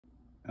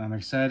I'm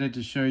excited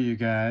to show you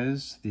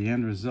guys the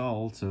end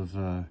result of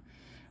a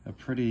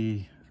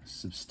pretty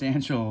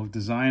substantial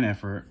design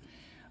effort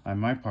on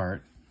my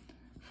part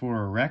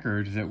for a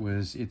record that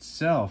was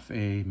itself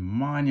a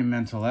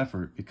monumental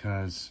effort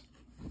because,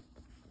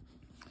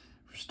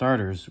 for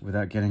starters,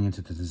 without getting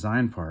into the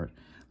design part,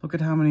 look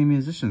at how many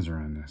musicians are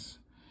on this.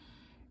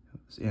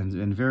 And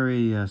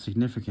very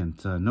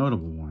significant,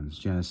 notable ones.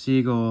 Janis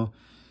Siegel,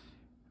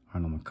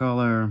 Arnold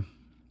McCuller,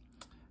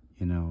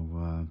 you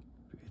know,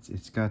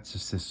 it's got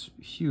just this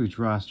huge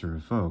roster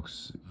of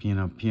folks.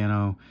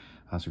 Piano,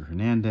 Oscar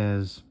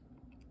Hernandez.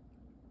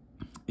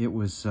 It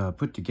was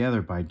put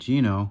together by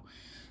GINO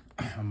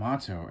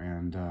Amato,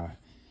 and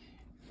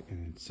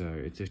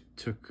it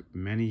took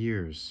many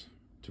years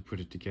to put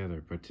it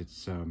together, but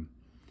it's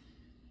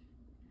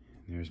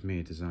there's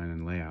me, design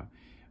and layout.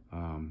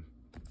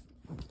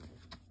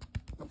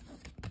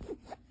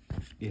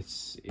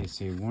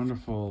 It's a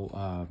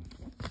wonderful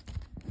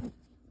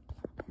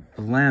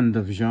blend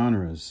of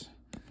genres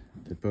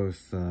that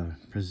both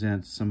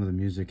present some of the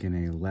music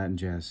in a Latin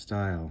jazz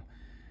style,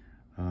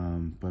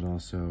 but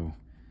also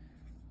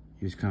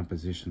use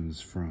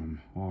compositions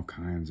from all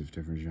kinds of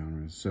different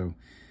genres. So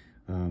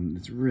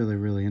it's really,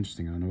 really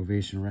interesting on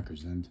Ovation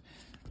Records. And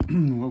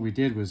what we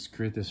did was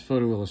create this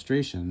photo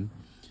illustration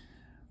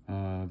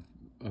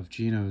of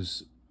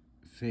Gino's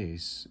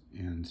face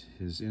and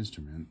his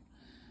instrument,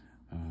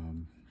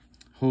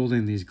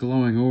 holding these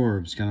glowing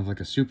orbs, kind of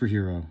like a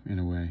superhero in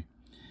a way.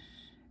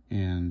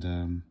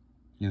 And,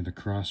 you know, the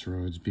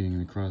crossroads being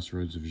the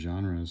crossroads of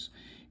genres,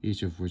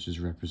 each of which is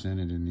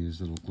represented in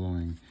these little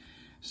glowing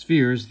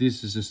spheres.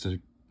 This is just a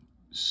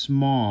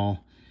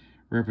small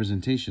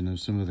representation of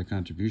some of the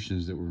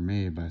contributions that were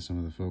made by some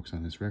of the folks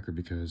on this record,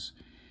 because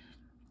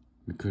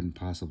we couldn't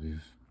possibly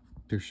have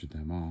pictured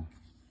them all.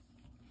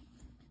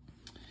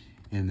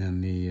 And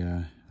then the,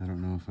 I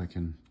don't know if I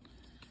can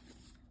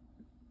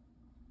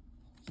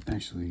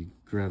actually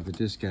grab the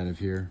disc out of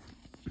here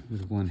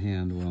with one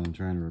hand while I'm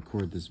trying to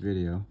record this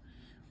video.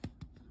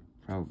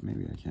 Probably,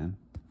 maybe I can,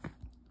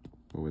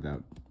 but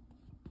without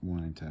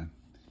wanting to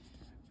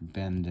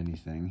bend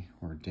anything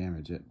or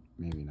damage it.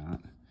 Maybe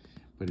not,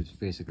 but it's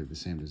basically the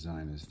same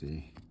design as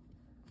the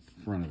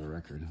front of the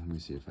record. Let me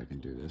see if I can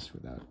do this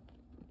without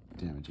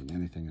damaging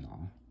anything at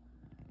all.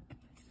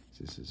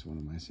 This is one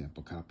of my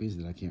sample copies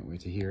that I can't wait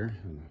to hear.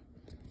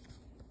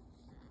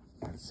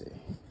 Let's see.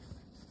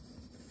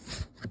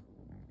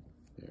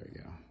 There we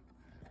go.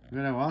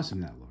 Look at how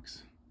awesome that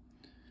looks.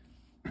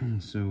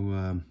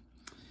 So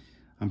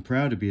I'm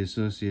proud to be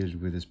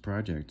associated with this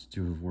project,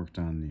 to have worked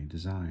on the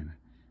design.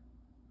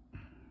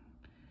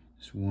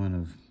 It's one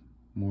of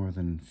more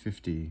than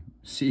 50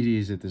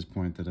 CDs at this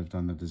point that I've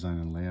done the design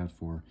and layout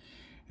for,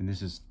 and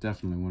this is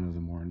definitely one of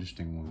the more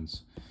interesting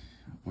ones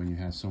when you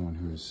have someone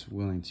who's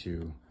willing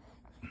to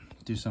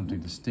do something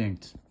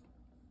distinct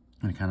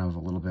and kind of a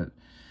little bit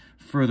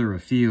further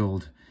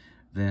afield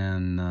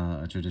than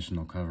a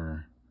traditional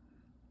cover.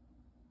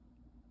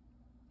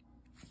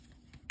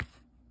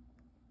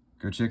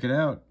 Go check it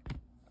out.